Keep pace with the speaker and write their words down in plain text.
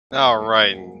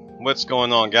Alright, what's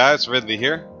going on, guys? Ridley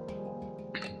here.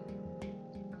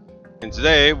 And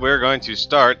today we're going to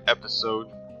start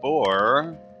episode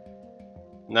 4.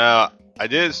 Now, I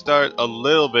did start a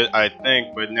little bit, I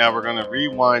think, but now we're going to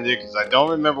rewind it because I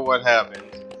don't remember what happened.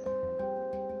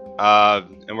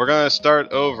 And we're going to start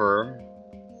over.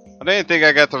 I didn't think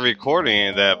I got to record any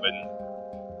of that, but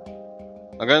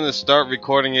I'm going to start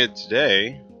recording it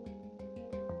today.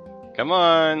 Come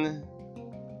on.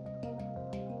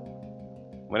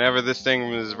 Whenever this thing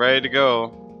is ready to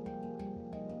go.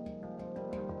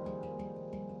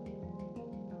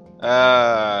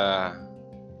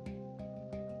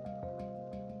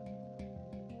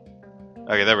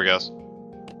 Okay, there we go.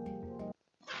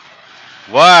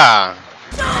 Wow!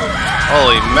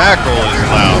 Holy mackerel is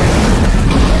loud.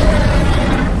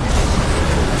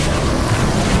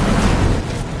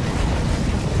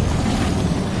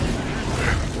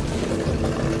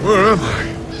 Where am I?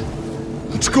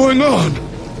 What's going on?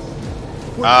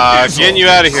 Getting you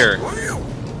out of here.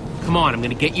 Come on, I'm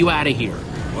gonna get you out of here.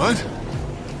 What?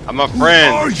 I'm a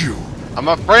friend. Who are you? I'm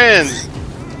a friend.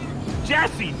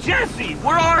 Jesse,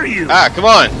 where are you? Come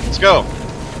on, let's go.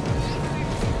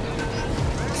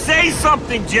 Say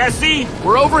something, Jesse.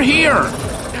 We're over here.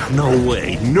 No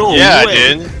way, no Yeah, way. I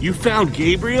did. You found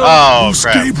Gabriel? Oh, Who's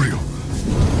crap. Gabriel?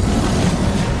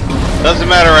 Doesn't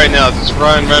matter right now. Just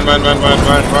run.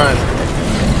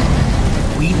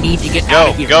 We need to get Go, out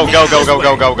of here. go.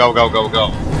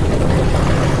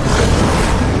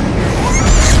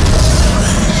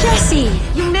 Jesse,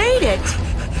 you made it!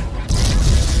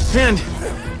 And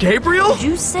Gabriel? Did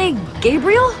you say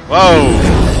Gabriel? Whoa.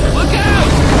 Look out!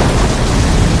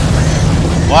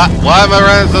 Why am I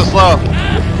running so slow?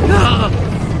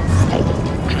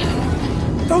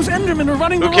 Those Endermen are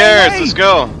running the Who wrong cares? way. Let's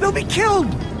go. They'll be killed.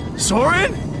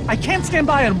 Soren? I can't stand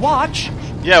by and watch.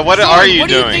 Yeah, what Soren, are you what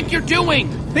doing? do you think you're doing?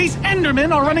 These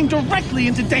Endermen are running directly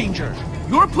into danger.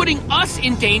 You're putting us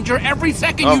in danger every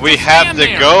second Oh, you we just have stand to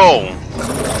there. go.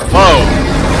 Whoa.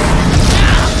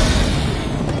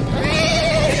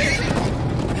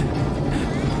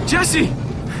 Jesse!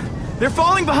 They're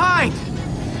falling behind!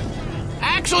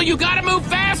 Axel, you gotta move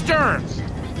faster!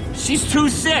 She's too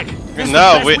sick. This is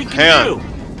No, the best wait, we can hang do.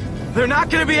 They're not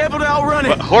gonna be able to outrun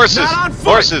it. Horses. Not on foot.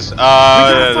 Horses. We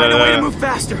gotta find a way to move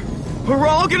faster. Or we're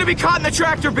all gonna be caught in the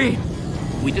tractor beam.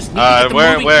 We just need to get them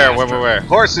moving faster. Where?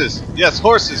 Horses. Yes,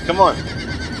 horses. Come on.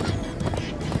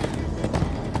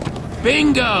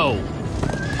 Bingo!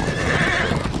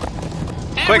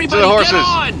 Quick to Everybody the horses. get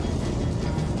on!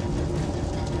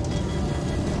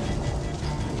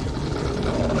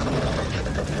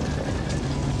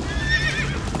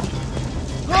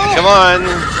 Come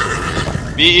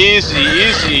on. Be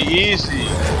easy.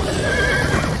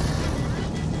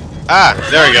 Ah,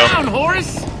 there we go. Down,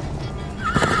 horse!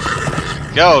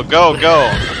 Go.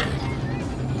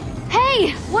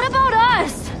 Hey, what about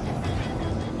us?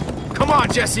 Come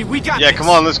on, Jesse, we got Yeah, this. come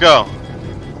on, let's go.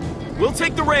 We'll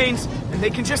take the reins, and they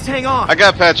can just hang on. I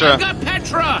got Patra. I've got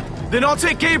Patra! Then I'll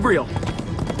take Gabriel.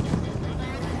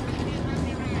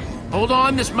 Hold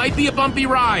on, this might be a bumpy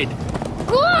ride.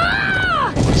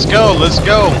 Ah! Let's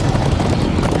go.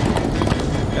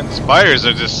 And the spiders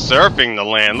are just surfing the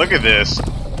land. Look at this.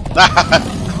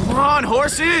 Come on,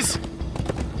 horses!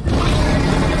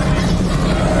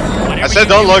 I said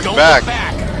don't look back.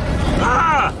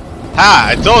 Ah! Ha!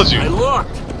 I told you. I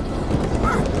looked.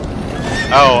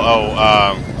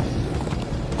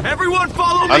 Everyone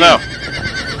follow me! Oh no.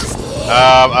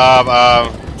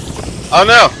 Oh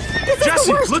no. This Jesse, is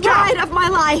the worst look out. ride of my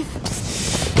life!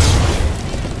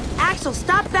 Axel,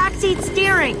 stop backseat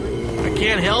steering! I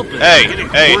can't help it. Hey. I'm getting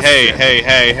horse sick.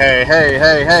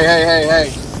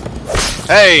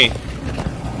 Hey.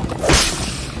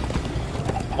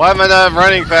 Why am I not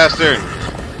running faster?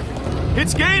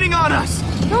 It's gaining on us!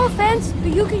 No offense,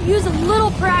 but you could use a little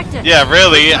practice. Yeah,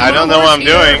 really, I don't know what I'm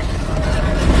doing.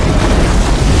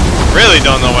 Really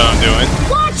don't know what I'm doing.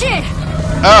 Watch it!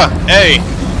 Hey.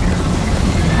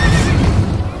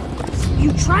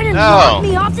 You trying to No. knock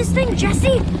me off this thing,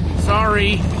 Jesse?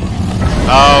 Sorry.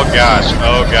 Oh gosh.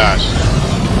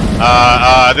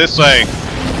 This way.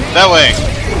 That way.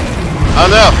 Oh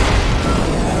no.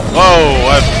 Whoa,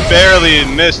 I barely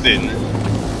missed it.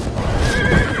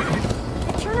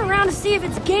 Turn around to see if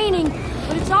it's gaining,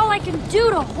 but it's all I can do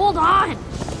to hold on.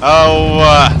 Oh,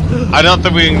 I don't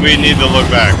think we need to look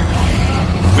back.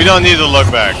 We don't need to look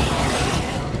back.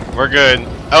 We're good.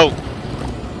 Oh.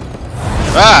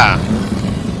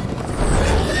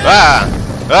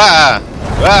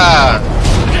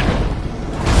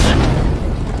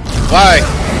 Why?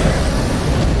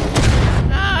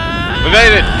 We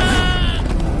made it!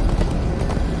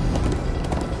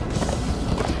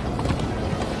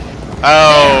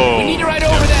 Oh. We need to ride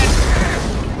over that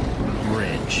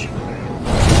bridge.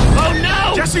 Oh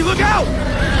no! Jesse, look out!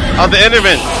 Oh, the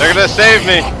Enderman! They're gonna save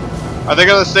me! Are they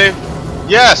gonna save?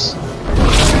 Yes!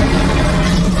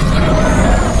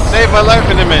 Save my life,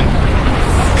 Enderman!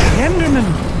 Enderman!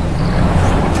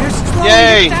 They're slowing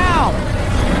Yay. it down!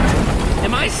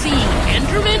 Am I seeing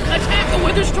Enderman attack a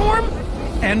wither storm?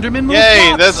 Enderman move Yay,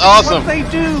 blocks. that's awesome. What they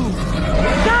do?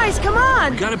 Guys, come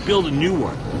on! We gotta build a new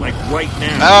one, like right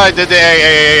now. Oh, I did the.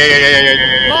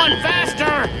 Hey. Come on,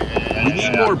 faster! We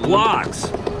need more blocks.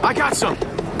 I got some.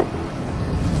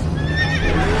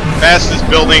 Fastest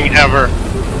building ever.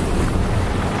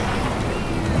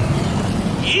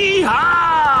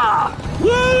 Yeehaw!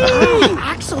 Woo!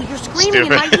 Axel, you're screaming in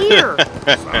my ear!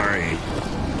 Sorry.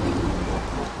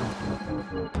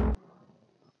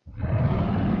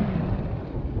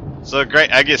 So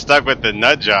great, I get stuck with the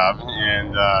nut job, and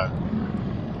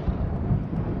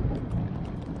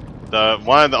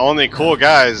one of the only cool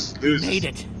guys loses. Made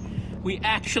it. We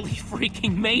actually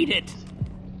freaking made it.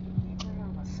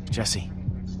 Jesse,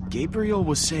 Gabriel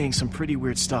was saying some pretty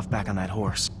weird stuff back on that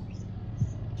horse.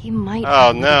 He might Oh,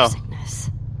 have no. liver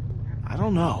sickness. I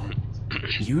don't know.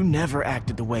 You never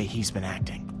acted the way he's been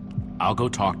acting. I'll go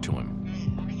talk to him.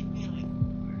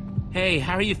 Hey,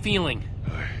 how are you feeling?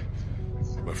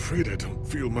 I'm afraid I don't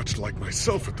feel much like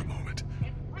myself at the moment.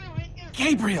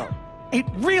 Gabriel, it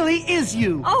really is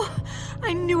you. Oh,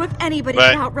 I knew if anybody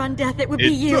But could outrun death, it would It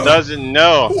be you. doesn't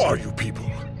know. Who are you people?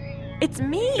 It's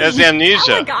me. He has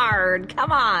amnesia. Ellegaard,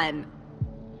 come on.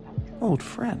 Old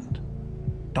friend,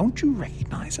 don't you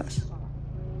recognize us?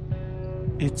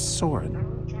 It's Soren.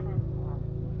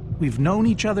 We've known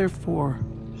each other for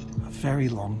a very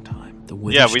long time. The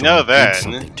Yeah, we know Witherstorm that. did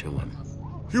something to him.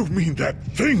 You mean that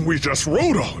thing we just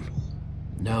rode on?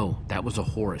 No, that was a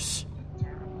horse.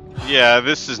 Yeah,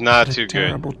 this is not What a too good.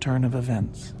 terrible turn of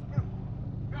events.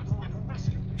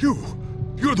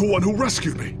 You're the one who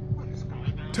rescued me.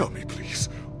 Tell me, please,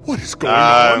 what is going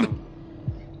on?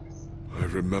 I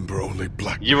remember only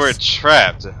blackness. You were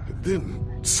trapped. And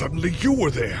then suddenly you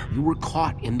were there. You were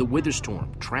caught in the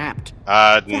Witherstorm, trapped.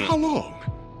 For how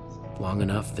long? Long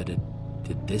enough that it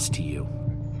did this to you.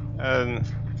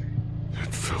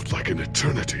 It felt like an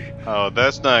eternity. Oh,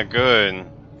 that's not good.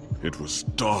 It was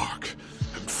dark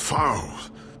and foul,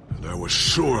 and I was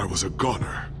sure I was a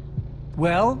goner.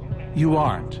 Well, you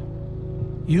aren't.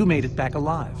 You made it back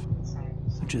alive,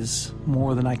 which is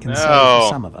more than I can say No. for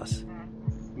some of us.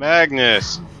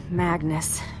 Magnus.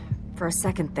 Magnus. For a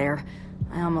second there,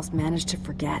 I almost managed to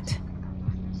forget.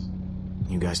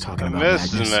 You guys talking I about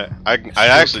miss Magnus? him. I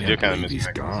actually do kind of miss He's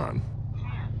Magnus. gone.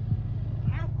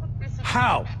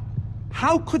 How?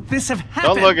 How could this have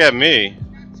happened? Don't look at me.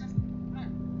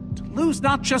 To lose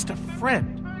not just a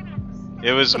friend,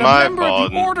 It was but my a member fault.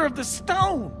 of the Order of the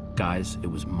Stone. Guys, it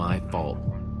was my fault.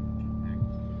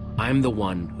 I'm the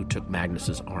one who took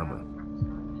Magnus's armor.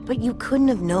 But you couldn't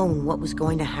have known what was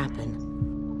going to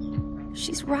happen.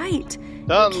 She's right.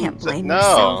 Don't- You can't blame no.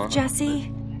 yourself,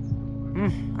 Jesse.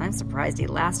 I'm surprised he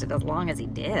lasted as long as he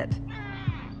did.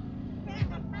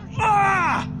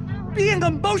 Ah! Being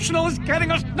emotional is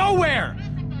getting us nowhere.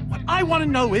 What I want to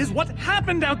know is what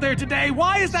happened out there today.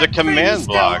 Why is that The command thing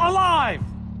still block. alive?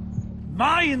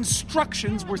 My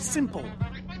instructions were simple.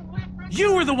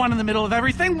 You were the one in the middle of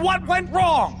everything. What went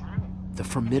wrong? The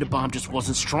Formidabomb just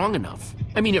wasn't strong enough.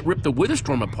 I mean, it ripped the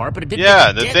Witherstorm apart, but it didn't Yeah,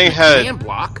 make a the dent thing in the had- command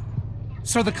block.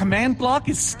 So the command block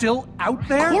is still out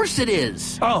there? Of course it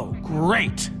is. Oh,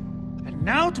 great. And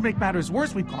now, to make matters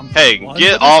worse, we've gone Hey, from one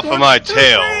get to off the of my to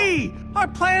tail. three. Our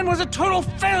plan was a total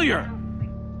failure.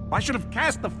 I should have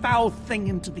cast the foul thing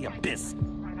into the abyss.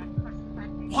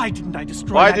 Why didn't I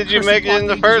destroy Why that did you cursed make it in block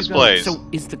the ages first ago? place? So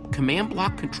is the command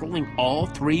block controlling all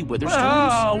three Witherstorms?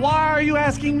 Oh, why are you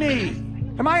asking me?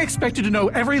 Am I expected to know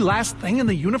every last thing in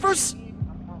the universe?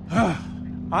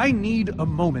 I need a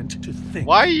moment to think.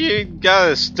 Why you got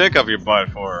a stick up your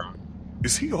butt for him?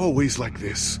 Is he always like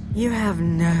this? You have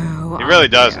no He really idea.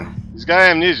 doesn't. He's got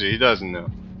amnesia. He doesn't know.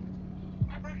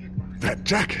 That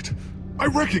jacket! I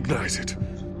recognize it!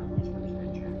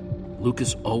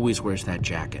 Lucas always wears that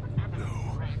jacket.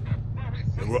 No.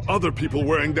 There were other people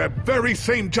wearing that very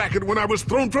same jacket when I was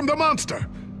thrown from the monster!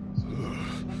 Ugh.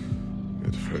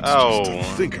 It hurts just to Oh.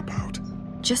 think about.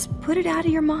 Just put it out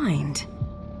of your mind.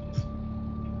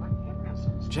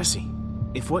 Jesse,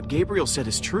 if what Gabriel said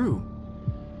is true,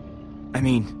 I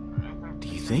mean, do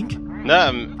you think?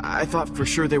 No, I thought for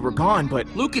sure they were gone, but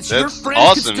Lucas, your That's friends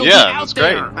awesome. could still Yeah, be out that's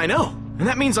great. there. I know. And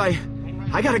that means I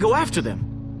gotta go after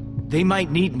them. They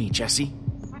might need me, Jesse.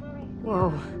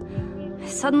 Whoa. I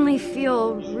suddenly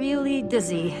feel really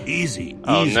dizzy. Easy,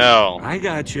 Oh, easy. no. I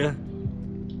gotcha.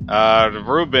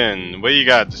 Ruben, what do you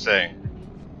got to say?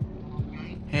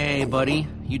 Hey, buddy.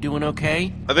 You doing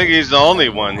okay? I think he's the only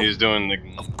one who's doing the...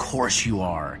 Of course you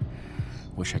are.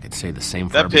 Wish I could say the same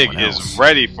for That pig everyone else. is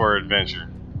ready for adventure.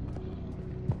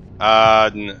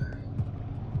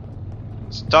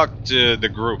 Let's talk to the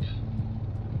group.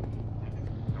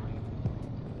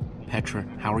 Petra,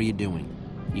 how are you doing?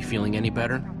 You feeling any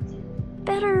better?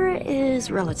 Better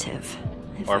is relative.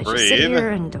 If Or I just sit breathe. here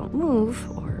and don't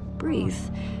move or breathe,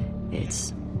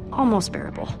 it's almost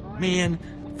bearable. Man,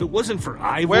 if it wasn't for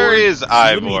Ivor, Where is it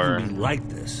Ivor? wouldn't even be like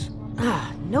this.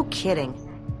 Ah, no kidding.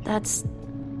 That's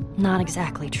not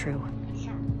exactly true.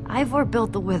 Ivor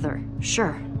built the Wither,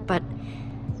 sure, but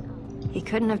he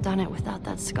couldn't have done it without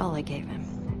that skull I gave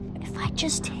him. If I'd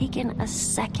just taken a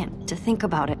second to think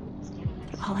about it,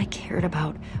 all I cared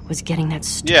about was getting that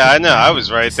stupid... Yeah, I know. I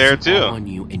was right there This is all too. on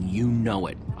you, and you know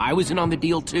it. I was in on the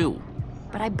deal too.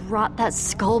 But I brought that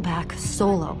skull back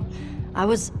solo. I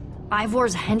was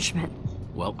Ivor's henchman.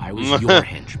 Well, I was your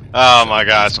henchman. Oh So my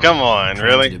gosh, it's come not on,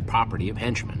 really? transitive property of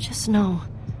henchmen. Just know,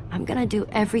 I'm gonna do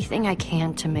everything I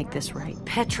can to make this right.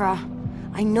 Petra,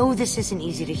 I know this isn't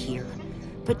easy to hear,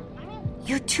 but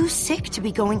you're too sick to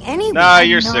be going anywhere. Nah, I'm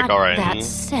you're not sick, alright. that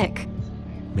sick.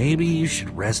 Maybe you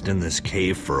should rest in this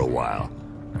cave for a while.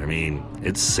 I mean,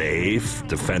 it's safe,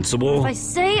 defensible. If I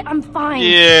say I'm fine...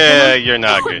 Yeah, you're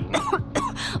not good.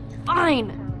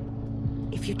 Fine.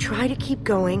 If you try to keep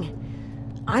going,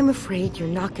 I'm afraid you're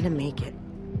not gonna make it.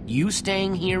 You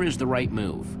staying here is the right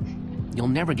move. You'll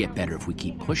never get better if we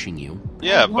keep pushing you.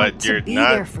 Yeah, I want but to you're be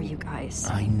there not... for you guys.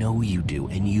 I know you do,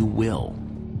 and you will.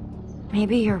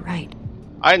 Maybe you're right.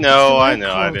 I know, I Right know,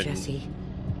 call, I didn't... Jesse.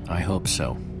 I hope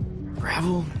so.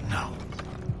 Gravel? No.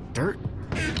 Dirt?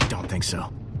 Don't think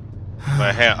so.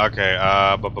 My hand... Okay,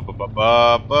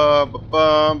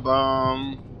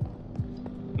 bum.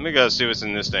 Let me go see what's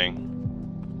in this thing.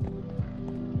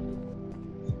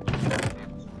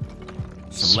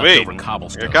 Some Sweet. leftover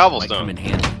cobblestone. Your cobblestone. Might come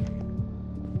in handy.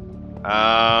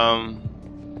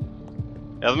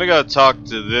 Yeah, let me go talk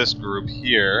to this group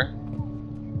here.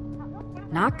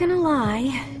 Not gonna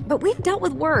lie, but we've dealt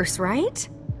with worse, right?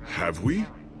 Have we?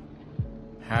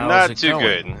 How's Not it too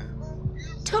going?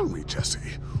 good. Tell me,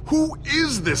 Jesse, who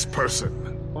is this person?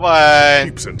 What?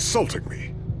 Keeps insulting me.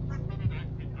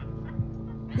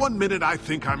 One minute I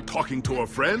think I'm talking to a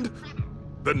friend,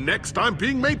 the next I'm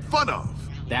being made fun of.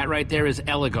 That right there is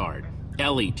Eligard.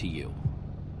 Ellie to you.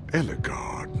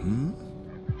 Eligard, hmm?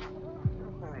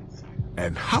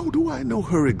 And how do I know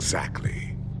her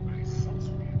exactly?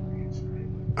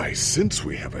 I sense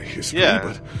we have a history, Yeah.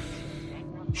 but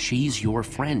She's your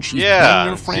friend. She's Yeah, been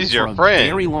your friend she's for your a friend.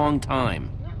 very long time.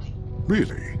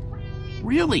 really?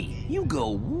 Really? You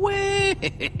go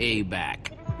way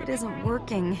back. It isn't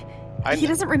working. I- He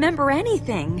doesn't remember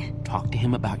anything. Talk to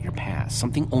him about your past.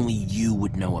 Something only you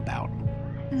would know about.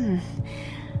 Like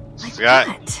Scott.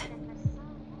 what?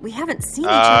 We haven't seen each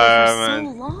other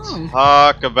for so long.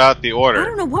 Talk about the I order.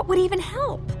 don't know what would even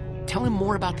help. Tell him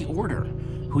more about the Order.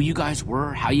 Who you guys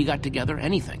were, how you got together,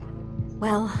 anything.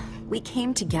 Well, we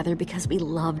came together because we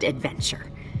loved adventure.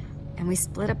 And we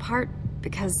split apart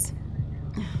because...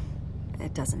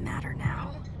 it doesn't matter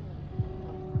now.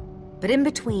 But in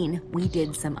between, we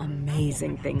did some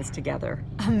amazing things together.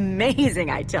 Amazing,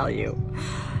 I tell you.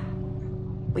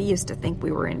 We used to think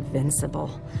we were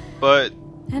invincible. But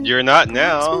And you're not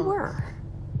perhaps now. we were.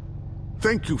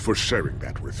 Thank you for sharing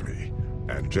that with me.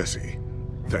 And Jesse,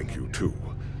 thank you too.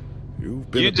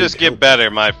 You've been You a just big get help. better,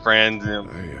 my friend.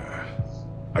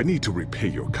 I need to repay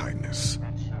your kindness.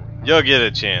 You'll get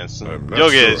a chance. I'm not You'll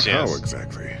get a sure how chance.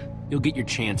 exactly. You'll get your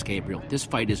chance, Gabriel. This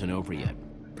fight isn't over yet.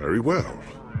 Very well.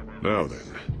 Now then,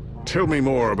 tell me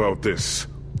more about this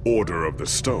Order of the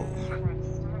Stone.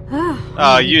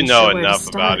 Oh, you I'm know sure where to enough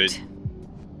about start. it.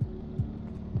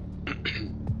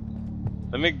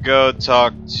 Let me go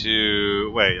talk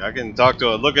to... Wait, I can talk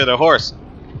to a... Look at the horse.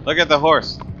 Look at the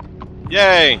horse.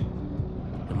 Yay!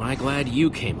 Am I glad you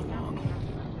came along?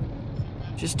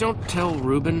 Just don't tell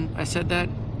Ruben I said that.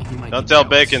 He might Don't get tell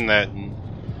jealous. Bacon that.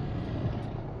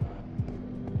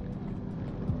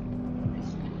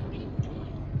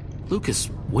 Lucas,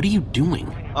 what are you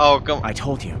doing? Oh, come I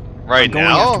told you. Right I'm going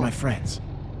now? after my friends.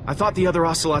 I thought the other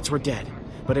ocelots were dead,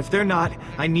 but if they're not,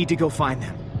 I need to go find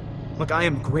them. Look, I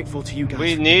am grateful to you guys.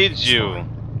 We for need taking this you. far,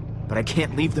 but I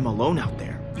can't leave them alone out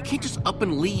there. You can't just up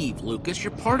and leave, Lucas.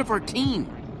 You're part of our team.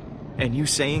 And you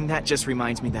saying that just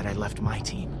reminds me that I left my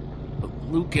team. But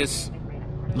Lucas...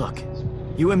 Look,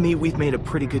 you and me, we've made a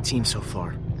pretty good team so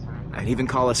far. I'd even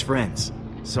call us friends.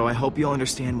 So I hope you'll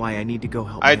understand why I need to go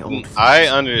help my old friends. I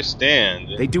understand.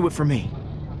 They do it for me.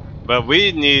 But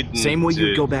we need Same way to...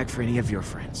 you'd go back for any of your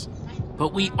friends.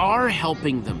 But we are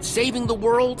helping them. Saving the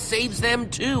world saves them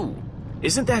too.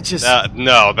 Isn't that just...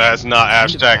 no, that's not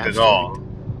abstract at all.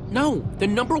 No, the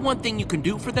number one thing you can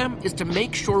do for them is to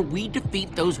make sure we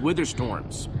defeat those wither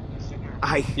storms.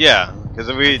 Yeah, because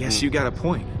if we... I guess you got a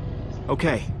point.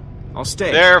 Okay, I'll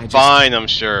stay. They're fine, I'm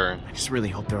sure. I just really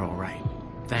hope they're alright.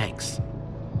 Thanks.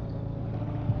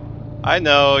 I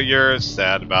know you're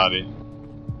sad about it.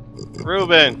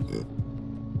 Ruben!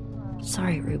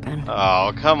 Sorry, Ruben.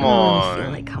 Oh, come I on. don't really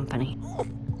feel like company.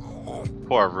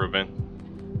 Poor Ruben.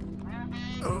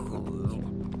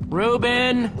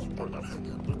 Ruben!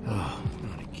 Oh,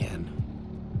 not again.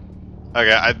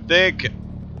 Okay, I think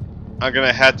I'm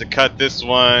gonna have to cut this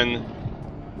one.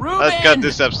 Ruben! Let's cut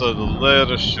this episode a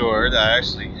little short. I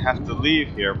actually have to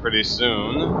leave here pretty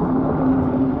soon.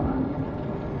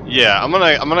 Yeah, I'm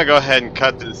gonna go ahead and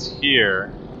cut this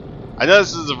here. I know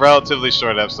this is a relatively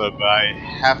short episode, but I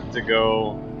have to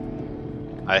go.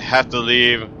 I have to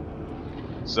leave.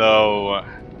 So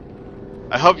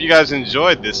I hope you guys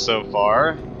enjoyed this so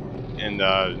far, and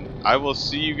I will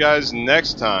see you guys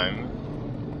next time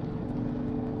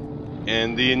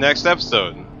in the next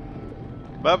episode.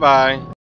 Bye bye.